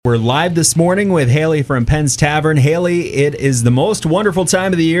We're live this morning with Hayley from Penns Tavern. Hayley, it is the most wonderful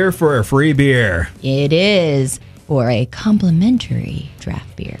time of the year for a free beer. It is, for a complimentary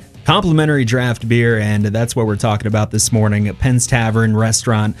draft beer. Complimentary draft beer, and that's what we're talking about this morning at Penns Tavern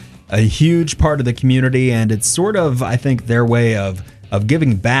Restaurant. A huge part of the community, and it's sort of, I think, their way of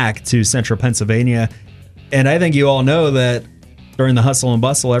giving back to Central Pennsylvania. And I think you all know that during the hustle and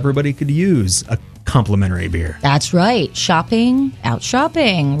bustle, everybody could use a complimentary beer. That's right. Out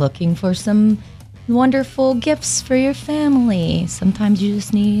shopping, looking for some wonderful gifts for your family. Sometimes you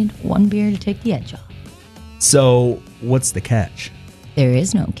just need one beer to take the edge off. So what's the catch? There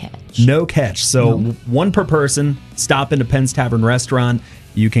is no catch. No catch. So one per person. Stop into Penns Tavern Restaurant.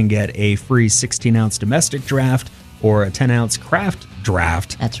 You can get a free 16-ounce domestic draft or a 10-ounce craft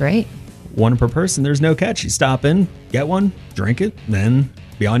draft. That's right. One per person. There's no catch. You stop in, get one, drink it, then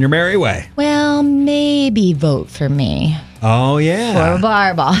be on your merry way. Well, maybe vote for me. Oh, yeah. For a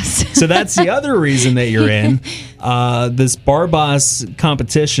bar boss. So that's the other reason that you're in. This bar boss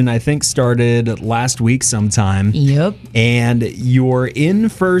competition, I think, started last week sometime. Yep. And you're in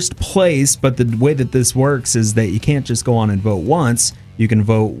first place, but the way that this works is that you can't just go on and vote once. You can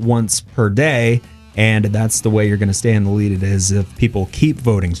vote once per day, and that's the way you're going to stay in the lead. It is if people keep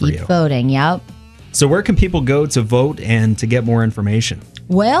voting for you. Keep voting, yep. So where can people go to vote and to get more information?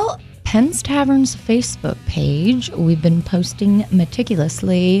 Well, Penns Tavern's Facebook page, we've been posting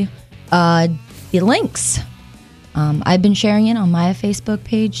meticulously the links. I've been sharing it on my Facebook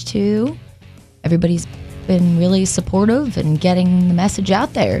page too. Everybody's been really supportive and getting the message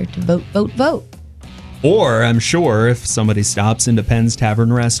out there to vote, vote, vote. Or I'm sure if somebody stops into Penns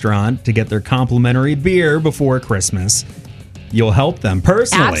Tavern Restaurant to get their complimentary beer before Christmas, you'll help them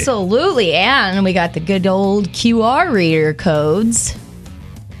personally. Absolutely. And we got the good old QR reader codes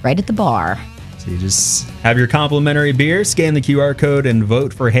right at the bar. So you just have your complimentary beer, scan the QR code, and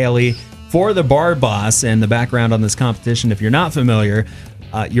vote for Hayley for the bar boss. And the background on this competition, if you're not familiar,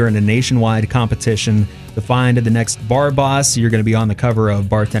 you're in a nationwide competition to find the next bar boss. You're going to be on the cover of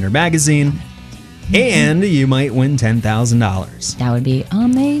Bartender Magazine, and you might win $10,000. That would be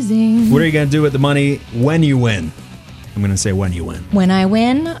amazing. What are you going to do with the money when you win? I'm going to say when you win. When I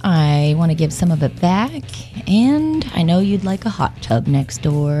win, I want to give some of it back, and I know you'd like a hot tub next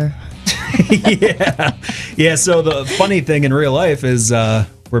door. Yeah. So the funny thing in real life is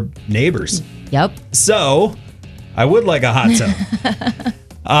we're neighbors. Yep. So I would like a hot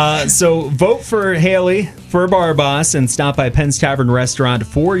tub. So vote for Hayley for bar boss and stop by Penns Tavern Restaurant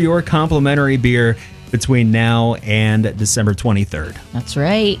for your complimentary beer between now and December 23rd. That's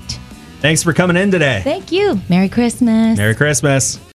right. Thanks for coming in today. Thank you. Merry Christmas. Merry Christmas.